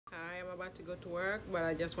about to go to work, but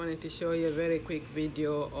I just wanted to show you a very quick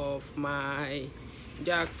video of my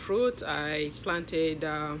jackfruit I planted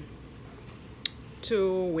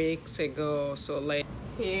 2 weeks ago. So like,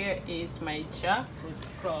 here is my jackfruit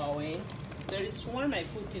growing. There is one I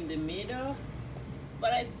put in the middle,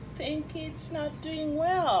 but I think it's not doing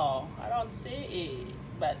well. I don't see it,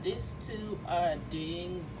 but these two are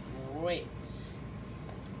doing great.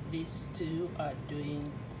 These two are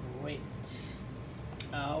doing great.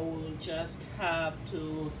 I will just have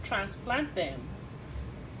to transplant them.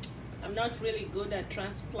 I'm not really good at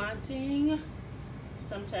transplanting.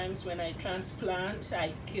 Sometimes when I transplant,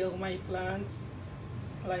 I kill my plants.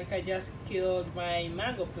 Like I just killed my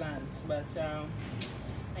mango plant, but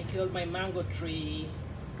I killed my mango tree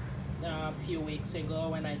a few weeks ago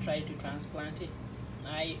when I tried to transplant it.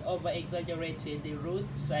 I over-exaggerated the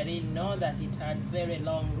roots. I didn't know that it had very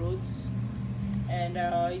long roots, and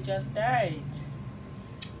it just died.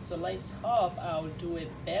 So let's hope I'll do a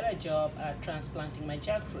better job at transplanting my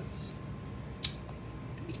jackfruits,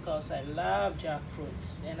 because I love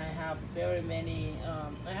jackfruits, and I have very many,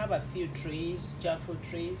 I have a few trees, jackfruit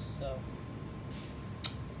trees, so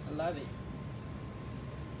I love it.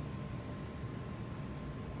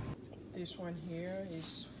 This one here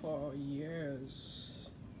is for years.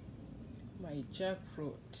 My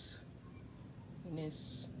jackfruit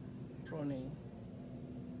needs pruning.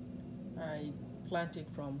 I planted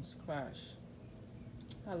from scratch.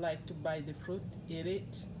 I like to buy the fruit, eat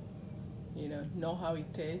it, know how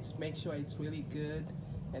it tastes, make sure it's really good,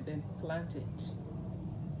 and then plant it.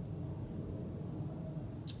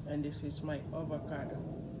 And this is my avocado.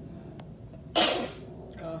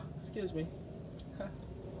 Excuse me.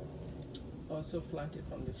 Also planted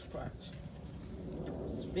from the scratch.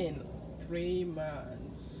 It's been 3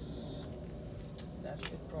 months. That's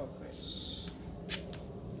the progress.